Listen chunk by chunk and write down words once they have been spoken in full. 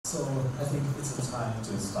So I think it's a time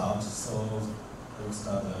to start. So I will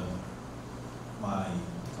start my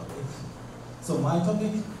topic. So my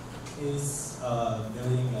topic is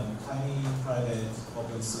building a tiny private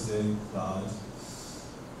openSUSE cloud.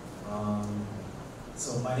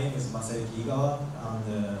 So my name is Masayuki Igawa,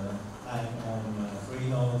 and I'm on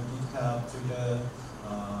Freenode, GitHub, Twitter,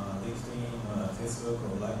 LinkedIn, Facebook,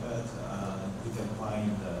 or like that. You can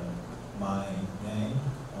find my name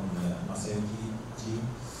on the Masayuki G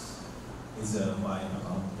is my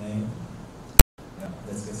account name. Yeah,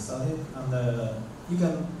 let's get started. And you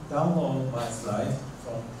can download my slide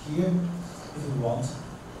from here if you want.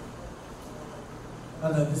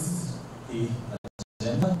 And this is the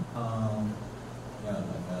agenda. Yeah,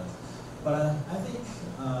 like that. But I think,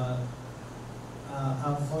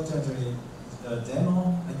 unfortunately, the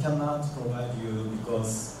demo I cannot provide you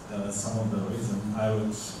because some of the reasons I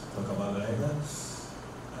will talk about later.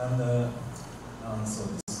 And so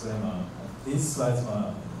disclaimer, these slides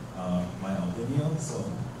are my opinion, so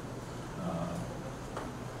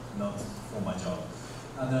not for my job.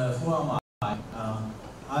 And who am I?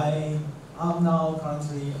 I am now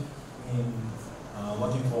currently in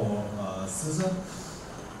working for SUSE.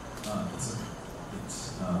 It's a bit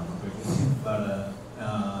complicated, but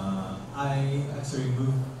I actually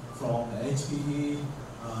moved from HPE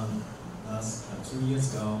last 2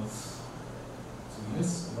 years ago. 2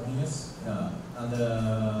 years? 1 year? Yeah.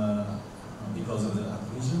 And because of the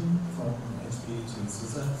acquisition from HPE to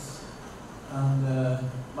SUSE. And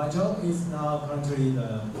my job is now currently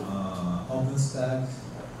the OpenStack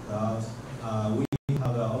cloud. We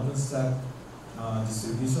have an OpenStack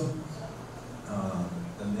distribution.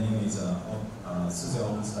 The name is SUSE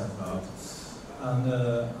OpenStack Cloud. And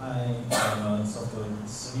I am a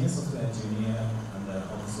senior software engineer and an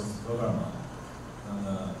open source programmer. And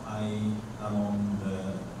I am on the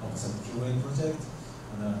OpenStack QA project,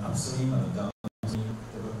 and upstream and downstream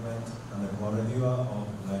development, and the co-reviewer of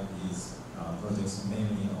like these projects,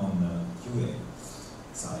 mainly on the QA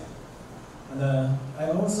side. And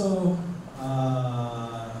I also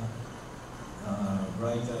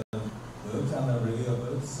write a book and review a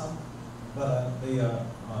book, some, but they are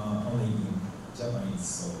only in Japanese.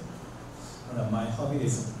 So, and my hobby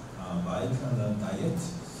is bike and diet.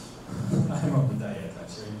 I'm on the diet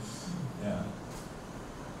actually. Yeah.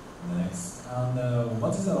 Next, and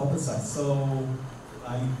what is an OpenStack? So,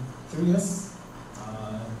 I'm curious.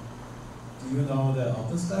 Do you know the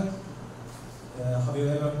OpenStack? Have you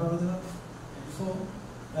ever heard of it before?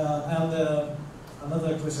 And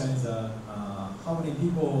another question is, how many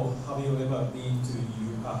people have you ever been to?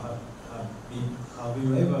 Have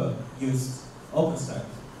you ever used OpenStack?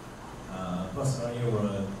 Personally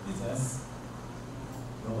or business?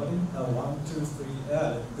 Nobody? 1, 2, 3.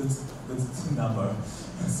 Yeah, good number.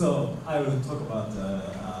 So I will talk about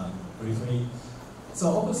briefly. So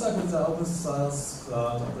OpenStack is an open source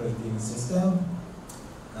cloud operating system,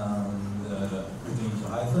 and written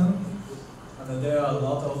Python. And there are a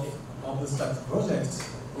lot of OpenStack projects.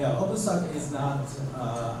 Yeah, OpenStack is not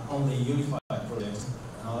only unified project.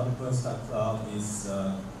 OpenStack cloud is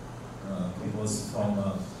composed from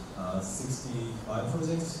 65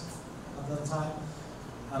 projects at that time.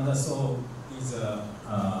 And so is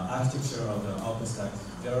architecture of the OpenStack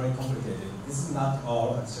very complicated. This is not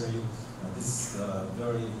all actually. This is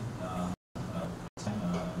very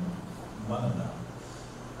one of them.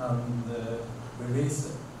 And released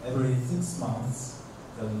every 6 months.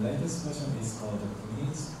 The latest version is called the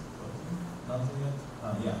Queens. Not yet.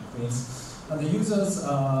 Yeah, Queens. And the users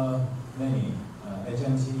are many.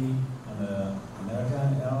 AT&T and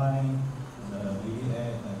American Airline, and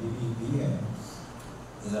BBVA.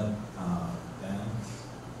 Is a bank,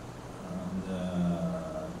 and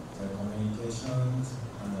telecommunications,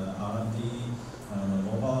 and R&D, and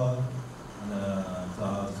mobile, and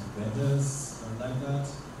cloud vendors, and like that.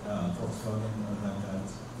 Volkswagen, and like that.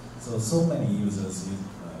 So many users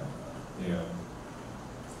there.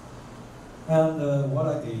 And what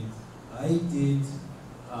I did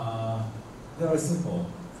very simple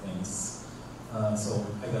things. So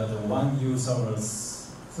I got 1U servers,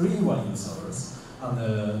 3 1U servers.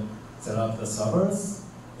 And set up the servers,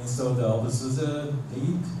 install the openSUSE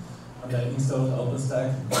lib, and then install the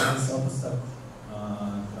OpenStack, this OpenStack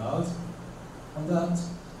cloud, and that,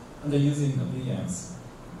 and then using the VMs.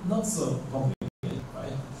 Not so complicated,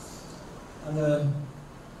 right? And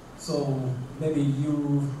so maybe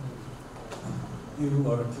you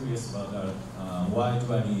are curious about why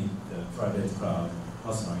do I need the private cloud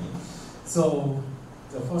personally? So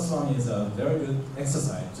the first one is a very good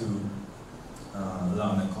exercise to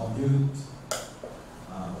learn and compute.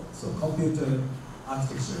 So computer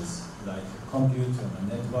architectures like compute and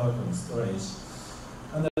network and storage.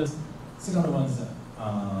 And the second one is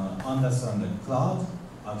understand the cloud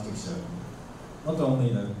architecture. Not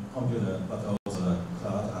only the computer, but also the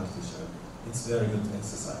cloud architecture. It's very good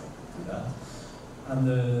exercise to that. And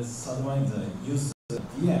the third one is use the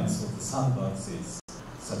VMs of the sandboxes,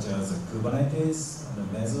 such as Kubernetes and the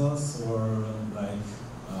Mesos, or like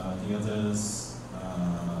the others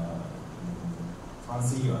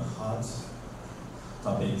fancy or hard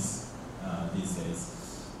topics these days.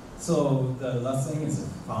 So the last thing is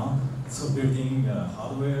fun. So building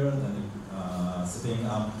hardware and setting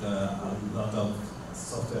up a lot of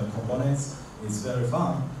software components is very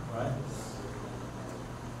fun, right?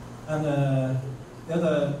 And the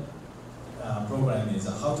other program is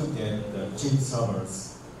how to get the cheap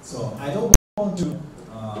servers. So I don't want to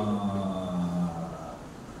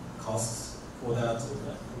cost for that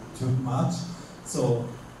too much. So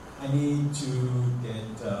I need to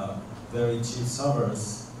get very cheap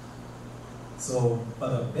servers. So,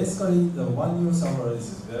 but basically the one new server is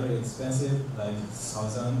very expensive, like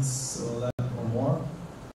thousands or more,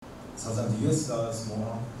 $1,000 US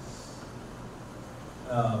more.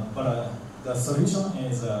 But the solution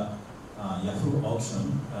is Yahoo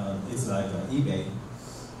auction. It's like eBay.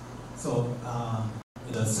 So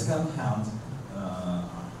in the second hand,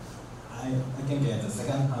 I can get the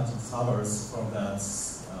second hand servers from that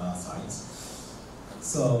site.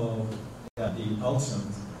 So yeah, the auction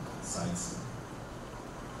sites.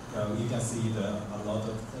 You can see a lot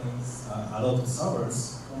of things, a lot of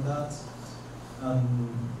servers from that, and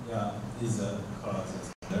yeah, is a cloud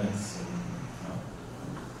experience.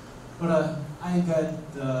 But I got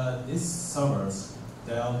these servers,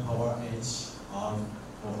 Dell PowerEdge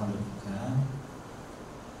R410.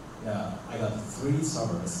 Yeah, I got 3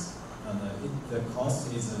 servers, and the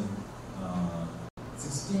cost is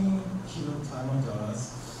 16 kilo Taiwan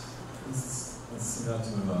dollars. It's similar to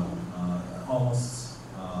almost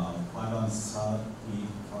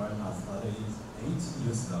 538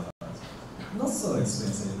 US dollars. Not so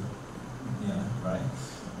expensive, yeah, right?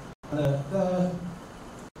 The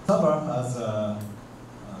server has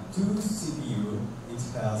 2 CPU. It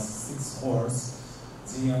has 6 cores,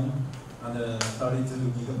 Xeon, and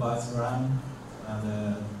 32 gigabytes RAM, and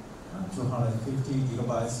 250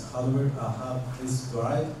 gigabytes hard disk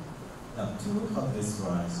drive. 2 hard disk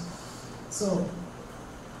drives. So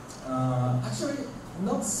actually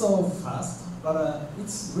not so fast, but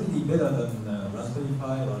it's really better than Raspberry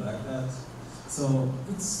Pi or like that. So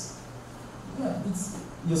it's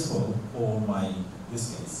useful for my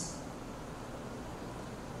use case.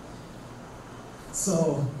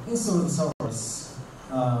 So install the servers.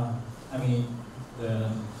 I mean the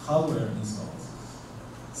hardware installs.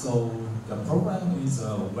 So the problem is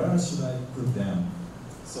where should I put them?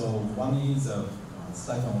 So one is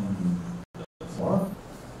stack on the floor,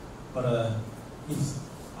 but if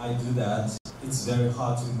I do that, it's very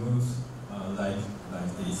hard to move like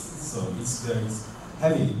this. So it's very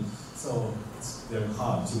heavy, so it's very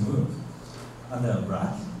hard to move. And the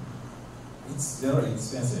rack, it's very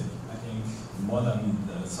expensive. I think more than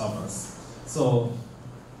the servers. So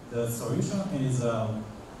the solution is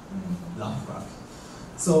lamp rack.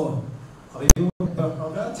 So have you heard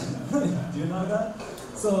that? Do you know that?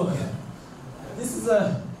 So this is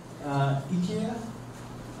a IKEA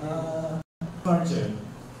furniture.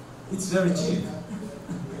 It's very cheap.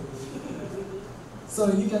 So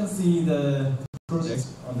you can see the project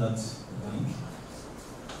on that link.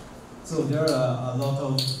 So there are a lot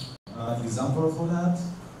of examples for that.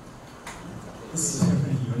 It's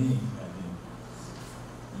very unique, I think.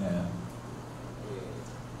 Yeah.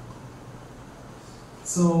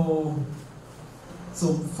 So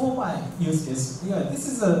for my use case, yeah, this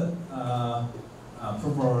is a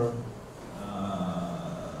proper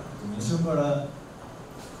dimension, but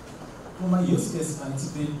for my use case, it's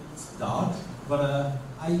a bit dark, but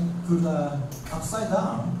I put upside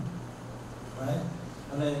down, right?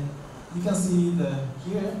 And then you can see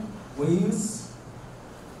here waves,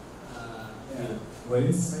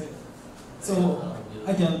 waves. So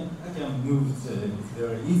I can move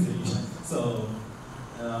very easily. So,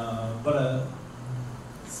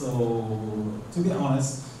 so to be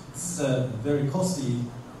honest, it's very costly.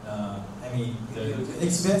 I mean,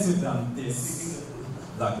 expensive than this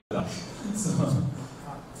like that. So,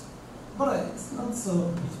 but it's not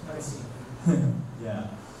so pricey. Yeah.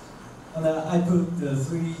 And I put the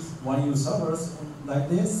 3 1U servers like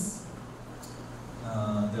this.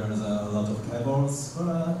 There's a lot of cables,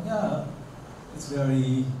 but yeah, it's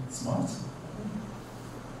very smart.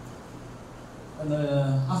 And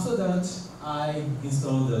after that, I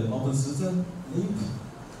installed the openSUSE lib.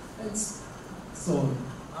 So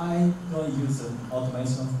I don't use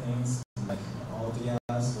automation things like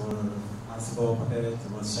ODS or Ansible, Puppet,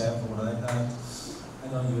 or Chef, or like that. I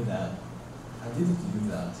don't use that. I didn't use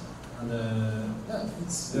that. And yeah,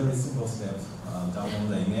 it's very simple step. Download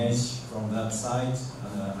the image from that site,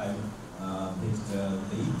 and I pick the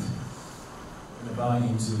link and bind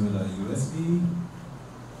into the USB.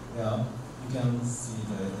 Yeah, you can see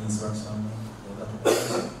the instruction for that,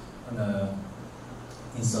 and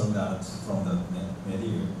install that from the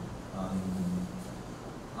menu and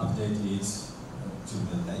update it to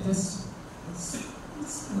the latest.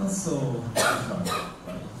 It's not so difficult,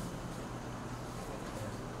 right?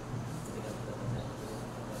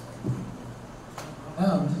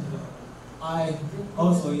 And I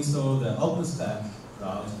also installed the OpenStack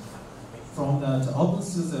cloud from that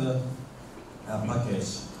openSUSE package.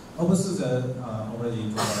 openSUSE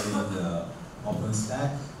already provided the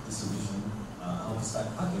OpenStack distribution,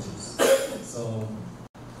 OpenStack packages. So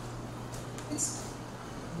it's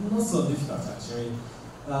not so difficult actually.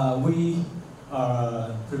 We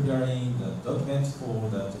are preparing the document for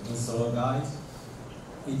the installer guide.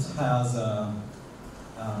 It has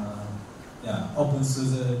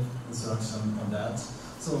openSUSE instruction on that.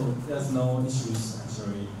 So there's no issues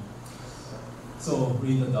actually. So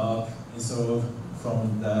read the doc, install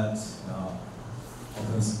from that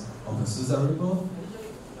openSUSE repo,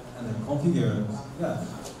 and then configure. Yeah,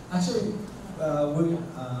 actually,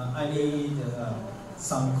 I need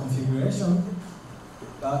some configuration,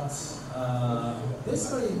 but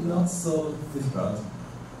basically not so difficult.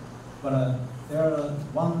 But there are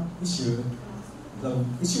one issue. The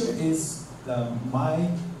issue is my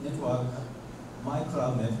network, my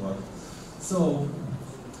cloud network. So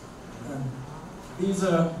this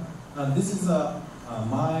is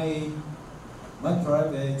my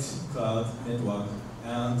private cloud network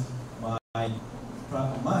and my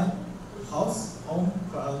home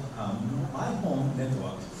cloud, my home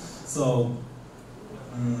network. So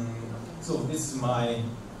so this is my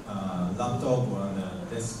laptop and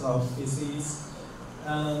desktop PCs,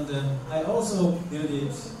 and I also build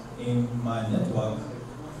it in my network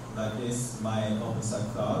like this, my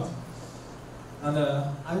OpenStack cloud. And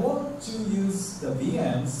I want to use the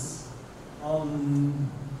VMs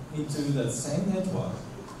into the same network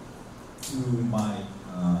to my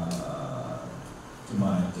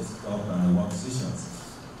desktop and workstations.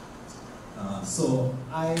 So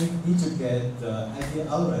I need to get the IP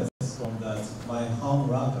address from my home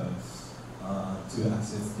router to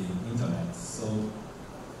access the internet. So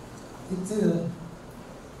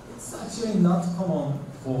it's actually not common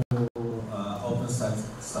for OpenStack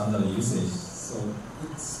standard usage. So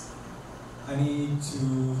I need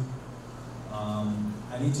to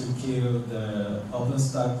kill the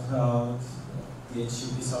OpenStack cloud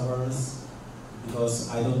DHCP servers because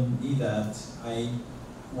I don't need that. I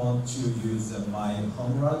want to use my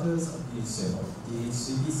home routers of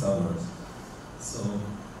DHCP servers. So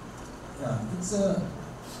yeah, it's a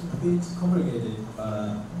bit complicated,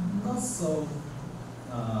 but not so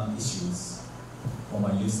issues for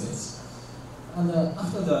my usage. And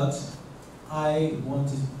after that, I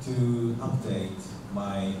wanted to update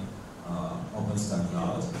my OpenStack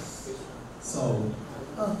cloud. So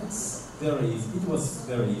it's very easy. It was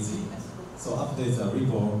very easy. So update the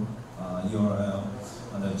repo URL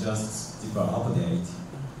and just deploy update.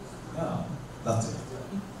 Yeah, that's it.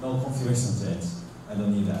 No configuration change. I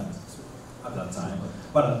don't need that at that time,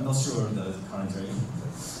 but I'm not sure that currently.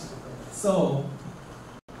 So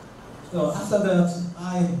after that,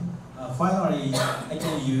 finally I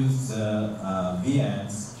can use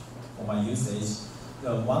VMs for my usage.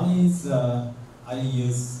 One is I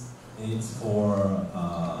use it for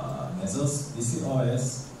Mesos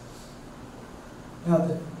DCOS.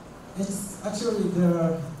 Yeah, it's actually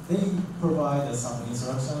they provide some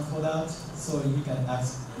instruction for that, so you can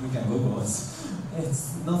Google it.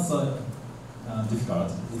 It's not so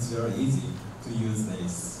difficult. It's very easy to use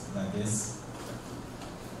this like this.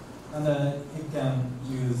 And you can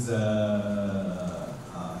use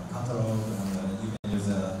catalog, and you can use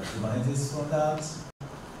Kubernetes from that.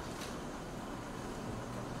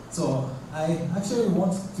 So I actually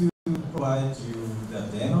want to provide you the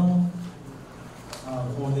demo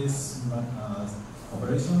for this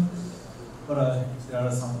operation, but there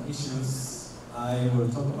are some issues. I will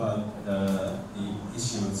talk about the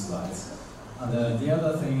issue slides. And the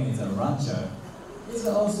other thing is a rancher. It's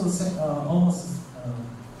also almost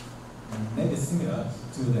maybe similar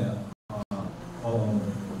to the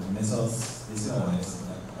Mesos DCOS.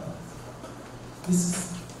 This is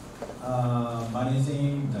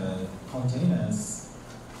managing the containers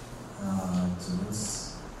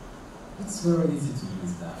tools. It's very easy to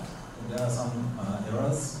use that. there are some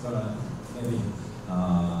errors, but maybe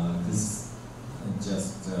this is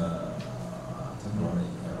just temporary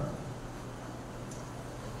error.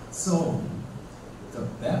 So the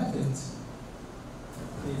benefit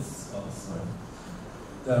is, oh sorry,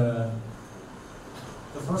 the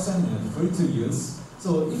first thing is free to use. So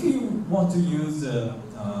if you want to use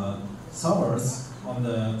servers on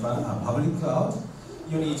the public cloud,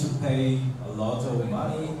 you need to pay a lot of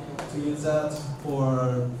money to use that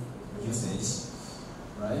for usage,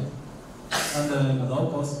 right? And low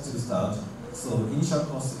cost to start. So initial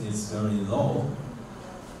cost is very low,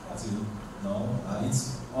 as you know.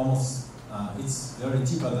 It's almost it's very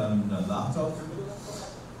cheaper than the laptop,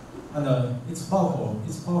 and it's powerful.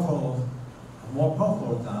 It's powerful, more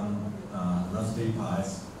powerful than Raspberry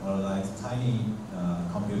Pis or like tiny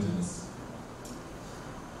computers.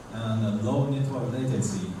 And low network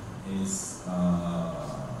latency is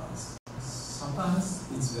sometimes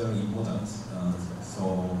it's very important.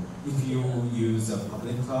 So if you use a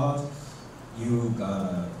public cloud, you got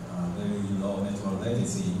a very low network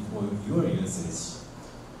latency for your usage.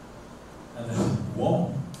 And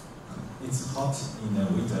warm, it's hot in the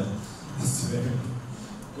winter. It's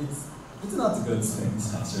not a good thing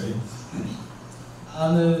actually.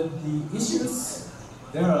 And the issues,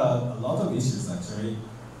 there are a lot of issues actually.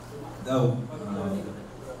 The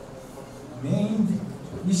main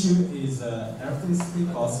issue is electricity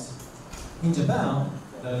cost. In Japan,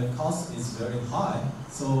 the cost is very high.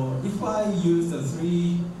 So if I use the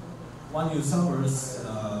 3 1U servers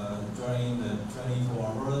during the 24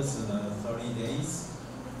 hours and 30 days,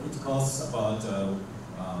 it costs about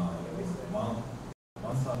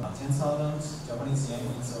 10,000 Japanese yen.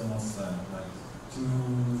 It's almost like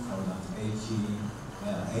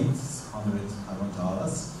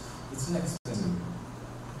 $800. It's expensive.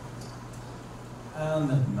 And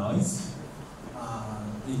noise,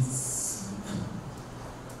 it's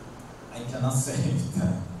I cannot say it.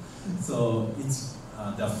 So it's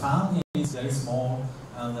the fan is very small,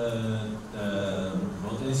 and the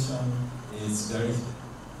rotation is very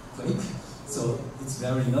quick. So it's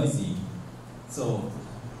very noisy. So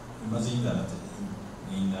imagine that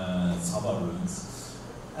in server rooms,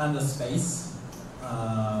 and the space.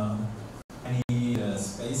 I need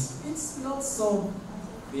space. It's not so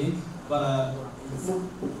big, but it's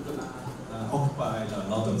occupied a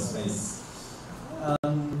lot of space.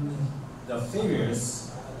 And the failures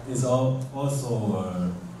is also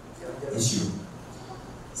an issue.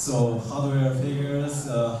 So hardware failures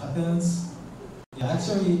happens. Yeah,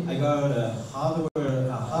 actually, I got a hard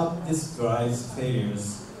disk drives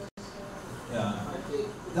failures. Yeah,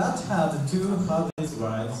 that had 2 hard disk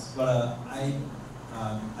drives, but I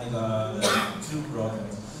got 2 broken.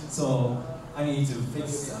 So I need to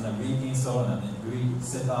fix and reinstall and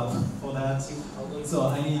reset up for that. So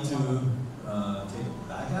I need to take a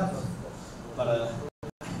backup, but I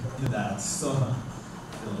do that. So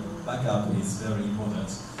the backup is very important.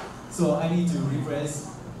 So I need to replace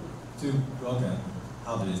 2 broken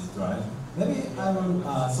hard disk drive. Maybe I will.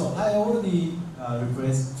 So I already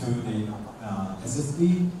replaced to the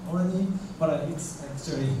SSD already, but it's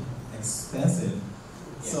actually expensive.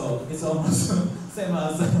 So it's almost same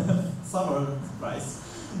as server price.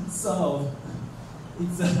 So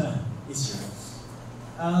it's an issue.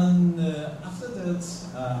 And after that,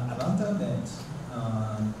 abandonment.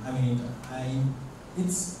 I mean,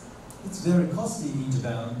 it's very costly in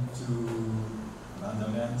Japan to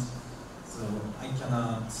abandonment. So I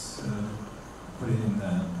cannot put it in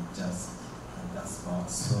just that spot.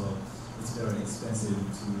 So it's very expensive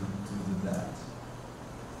to do that.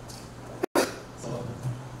 So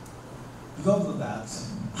because of that,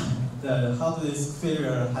 the hard disk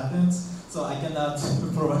failure happens. So I cannot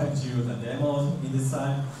provide you the demo in this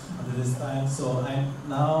time at this time. So I'm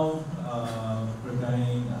now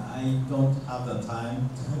preparing. I don't have the time,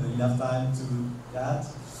 enough time to do that.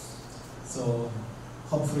 So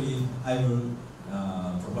hopefully I will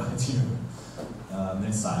provide you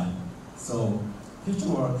next time. So future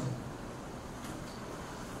work.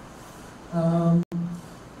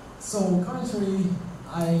 So currently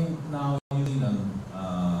I'm now using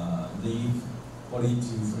Leaf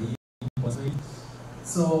 42.3.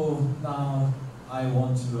 So now I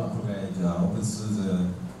want to upgrade openSUSE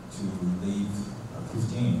to Leaf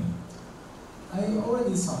 15. I already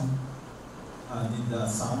did some,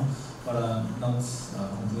 but not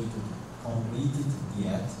completed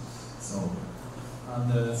yet. So,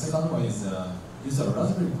 and the second one is use a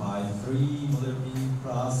Raspberry Pi 3 Model B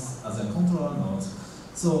Plus as a controller node.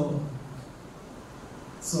 So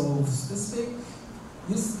specific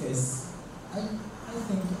use case, I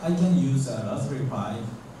think I can use a Raspberry Pi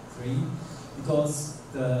 3 because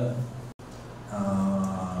the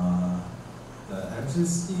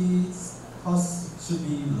electricity cost should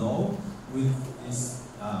be low with this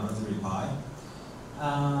Raspberry Pi,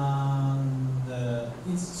 and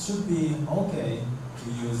it should be okay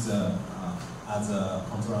to use as a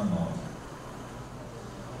control node.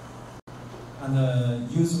 And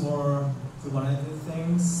use more Kubernetes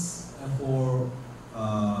things for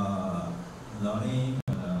learning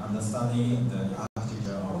and understanding the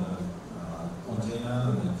architecture of the container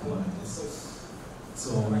and the Kubernetes. So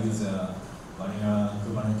we use vanilla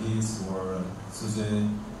Kubernetes or SUSE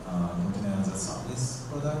container as a service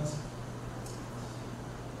product.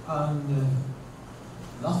 And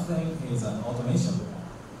last thing is an automation.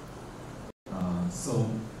 So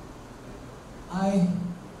I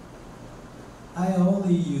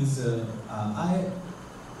only use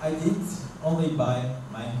I did only by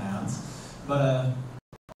my hands, but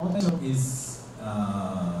automation is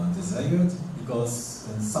desired because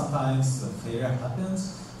sometimes a failure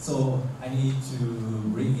happens. So I need to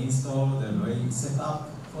reinstall the very setup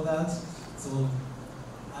for that. So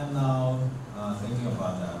I'm now thinking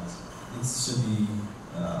about that. It should be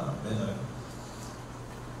better.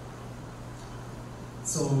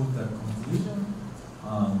 So the conclusion.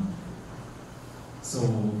 So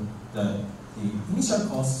the initial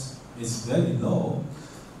cost is very low,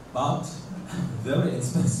 but very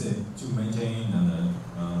expensive to maintain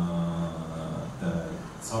the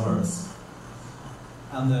servers,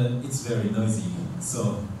 and it's very noisy.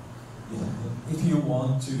 So if you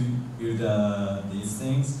want to build these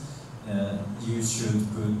things, you should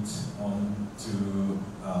put on to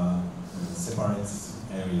separate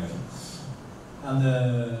area. And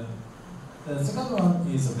the second one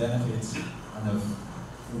is a benefit. And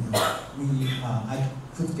I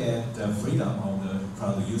could get the freedom of the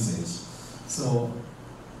cloud usage. So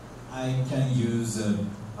I can use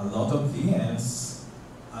a lot of VMs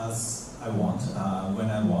as I want, when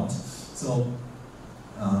I want. So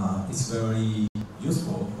it's very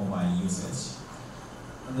useful for my usage.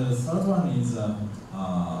 And the third one is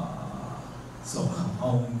so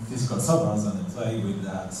on physical servers and play with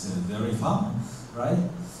that, very fun, right?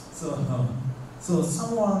 So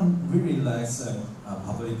someone really likes a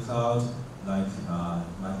public cloud like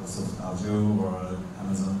Microsoft Azure or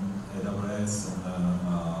Amazon AWS and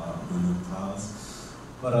Google Clouds,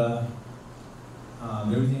 but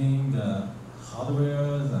building the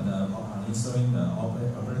hardware and installing the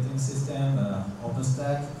operating system,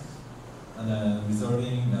 OpenStack, and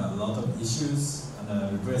resolving a lot of issues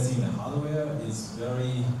and replacing the hardware is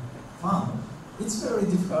very fun. It's very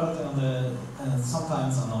difficult and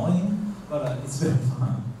sometimes annoying. But it's very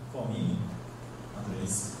fun for me, at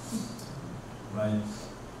least, right?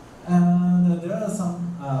 And there are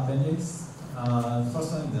some appendix.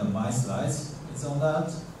 First one is my slides. It's on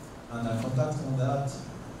that, and contact on that.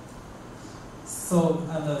 So,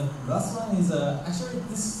 and the last one is actually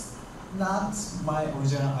this is not my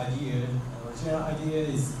original idea. The original idea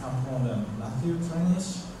is come from Matthew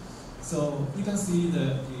Trenish. So you can see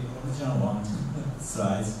the original one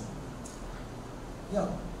slides. Yeah.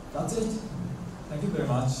 That's it. Thank you very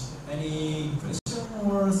much. Any question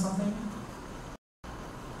or something?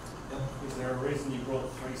 Yep. Is there a reason you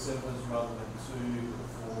brought 3 servers rather than 2,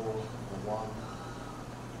 4, or 1?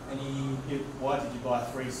 Why did you buy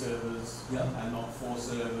 3 servers and not 4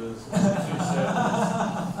 servers or 2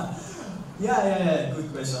 servers? Yeah. Good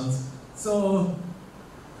questions. So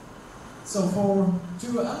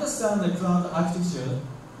to understand the cloud architecture,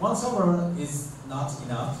 1 server is not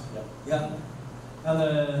enough. Yeah.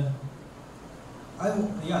 And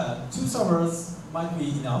 2 servers might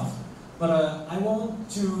be enough, but I want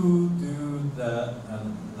to do the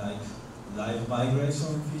like live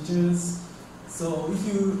migration features. So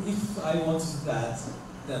if I want that,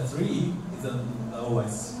 then 3 is the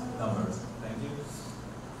lowest number. Thank you.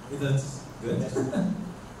 Is that good?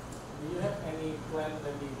 Do you have any plan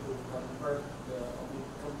maybe to convert the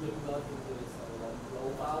complete cloud into low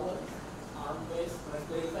power? ARM-based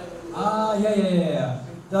Raspberry Pi? Yeah.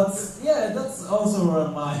 That's also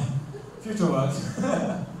my future work.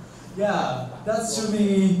 Yeah, that should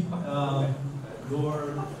be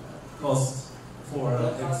lower cost for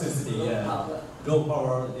electricity. Yeah, low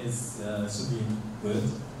power is should be good.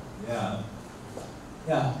 Yeah.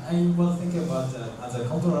 I was thinking about as a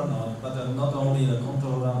controller node, but not only the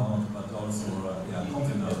controller node, but also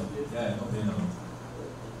compute node. Yeah, compute node.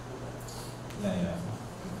 Yeah.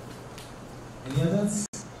 Any others?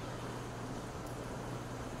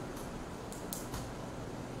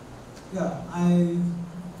 Yeah, I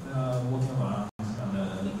working around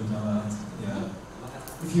and looking around. Yeah.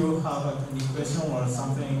 If you have any question or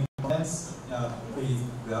something, comments, please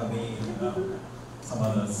grab me. some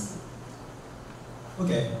others.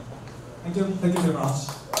 Okay, thank you very much.